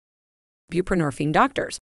Buprenorphine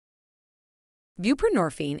Doctors.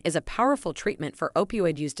 Buprenorphine is a powerful treatment for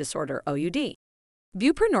opioid use disorder (OUD).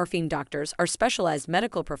 Buprenorphine doctors are specialized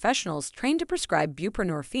medical professionals trained to prescribe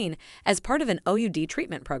buprenorphine as part of an OUD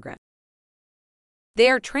treatment program. They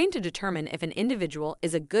are trained to determine if an individual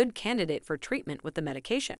is a good candidate for treatment with the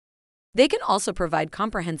medication. They can also provide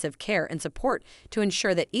comprehensive care and support to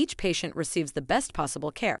ensure that each patient receives the best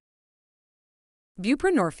possible care.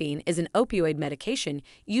 Buprenorphine is an opioid medication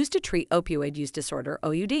used to treat opioid use disorder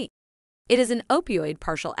 (OUD). It is an opioid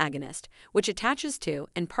partial agonist, which attaches to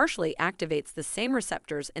and partially activates the same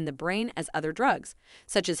receptors in the brain as other drugs,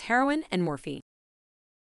 such as heroin and morphine.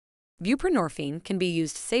 Buprenorphine can be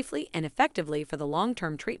used safely and effectively for the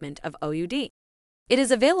long-term treatment of OUD. It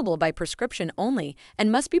is available by prescription only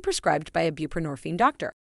and must be prescribed by a buprenorphine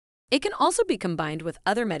doctor. It can also be combined with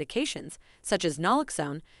other medications, such as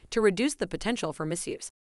naloxone, to reduce the potential for misuse.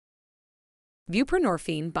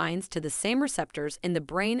 Buprenorphine binds to the same receptors in the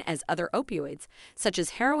brain as other opioids, such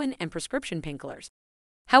as heroin and prescription painkillers.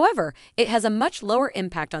 However, it has a much lower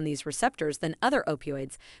impact on these receptors than other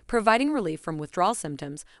opioids, providing relief from withdrawal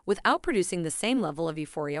symptoms without producing the same level of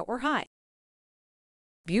euphoria or high.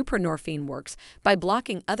 Buprenorphine works by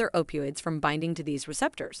blocking other opioids from binding to these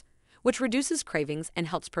receptors, which reduces cravings and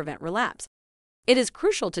helps prevent relapse. It is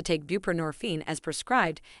crucial to take buprenorphine as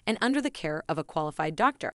prescribed and under the care of a qualified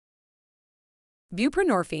doctor.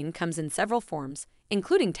 Buprenorphine comes in several forms,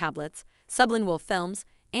 including tablets, sublingual films,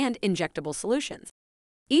 and injectable solutions.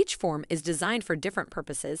 Each form is designed for different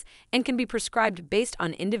purposes and can be prescribed based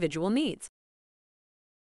on individual needs.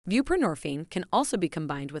 Buprenorphine can also be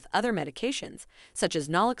combined with other medications, such as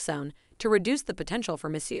naloxone, to reduce the potential for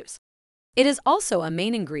misuse. It is also a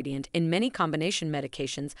main ingredient in many combination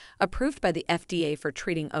medications approved by the FDA for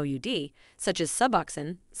treating OUD, such as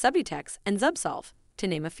Suboxone, Subutex, and Zubsolv, to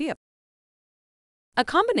name a few. A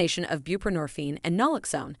combination of buprenorphine and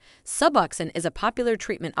naloxone, Suboxone is a popular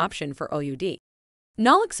treatment option for OUD.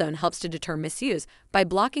 Naloxone helps to deter misuse by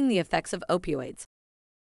blocking the effects of opioids.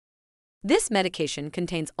 This medication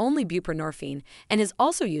contains only buprenorphine and is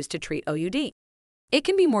also used to treat OUD. It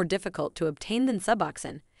can be more difficult to obtain than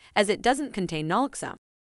Suboxone, as it doesn't contain naloxone.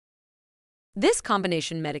 This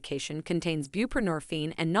combination medication contains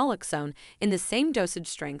buprenorphine and naloxone in the same dosage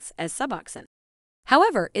strengths as Suboxone.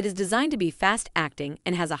 However, it is designed to be fast-acting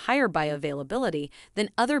and has a higher bioavailability than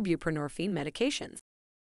other buprenorphine medications.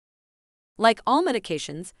 Like all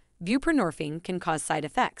medications, buprenorphine can cause side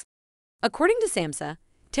effects. According to SAMHSA,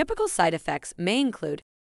 typical side effects may include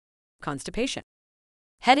constipation,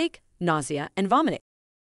 headache, nausea and vomiting,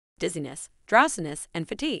 dizziness, drowsiness and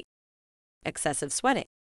fatigue, excessive sweating,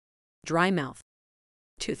 dry mouth,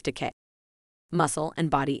 tooth decay, muscle and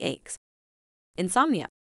body aches, insomnia,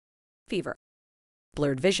 fever,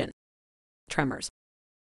 blurred vision, tremors,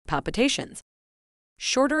 palpitations,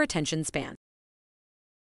 shorter attention span.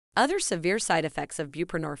 Other severe side effects of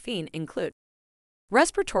buprenorphine include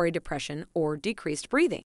respiratory depression or decreased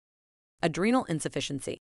breathing, adrenal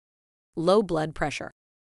insufficiency, low blood pressure,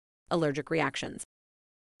 allergic reactions,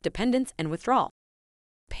 dependence and withdrawal,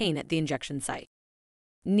 pain at the injection site,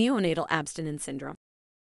 neonatal abstinence syndrome,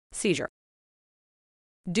 seizure.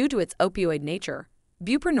 Due to its opioid nature,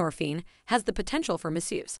 buprenorphine has the potential for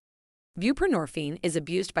misuse. Buprenorphine is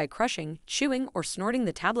abused by crushing, chewing, or snorting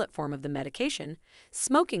the tablet form of the medication,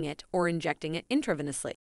 smoking it, or injecting it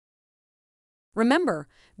intravenously. Remember,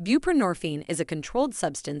 buprenorphine is a controlled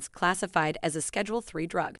substance classified as a Schedule III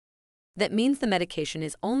drug. That means the medication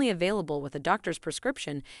is only available with a doctor's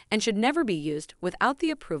prescription and should never be used without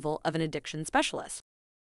the approval of an addiction specialist.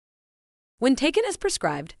 When taken as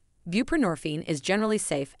prescribed, buprenorphine is generally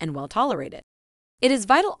safe and well tolerated. It is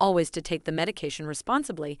vital always to take the medication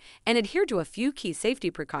responsibly and adhere to a few key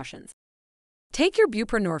safety precautions. Take your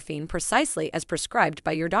buprenorphine precisely as prescribed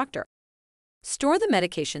by your doctor. Store the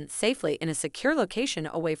medication safely in a secure location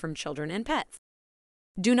away from children and pets.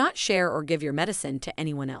 Do not share or give your medicine to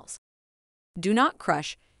anyone else. Do not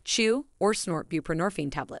crush, chew, or snort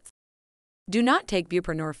buprenorphine tablets. Do not take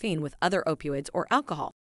buprenorphine with other opioids or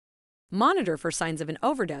alcohol. Monitor for signs of an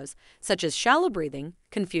overdose, such as shallow breathing,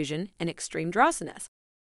 confusion, and extreme drowsiness.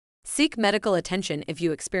 Seek medical attention if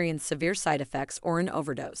you experience severe side effects or an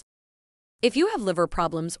overdose. If you have liver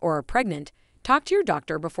problems or are pregnant, talk to your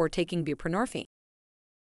doctor before taking buprenorphine.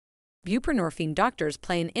 Buprenorphine doctors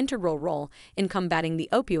play an integral role in combating the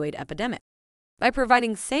opioid epidemic. By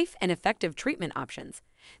providing safe and effective treatment options,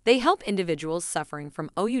 they help individuals suffering from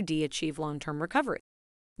OUD achieve long-term recovery.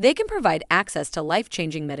 They can provide access to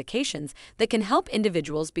life-changing medications that can help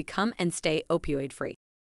individuals become and stay opioid-free.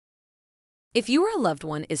 If you or a loved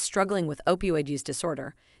one is struggling with opioid use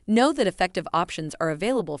disorder, know that effective options are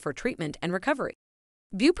available for treatment and recovery.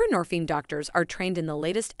 Buprenorphine doctors are trained in the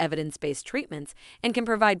latest evidence-based treatments and can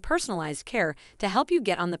provide personalized care to help you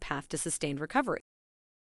get on the path to sustained recovery.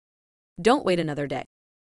 Don't wait another day.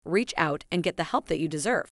 Reach out and get the help that you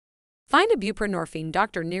deserve. Find a buprenorphine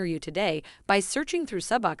doctor near you today by searching through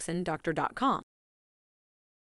Suboxone doctor.com.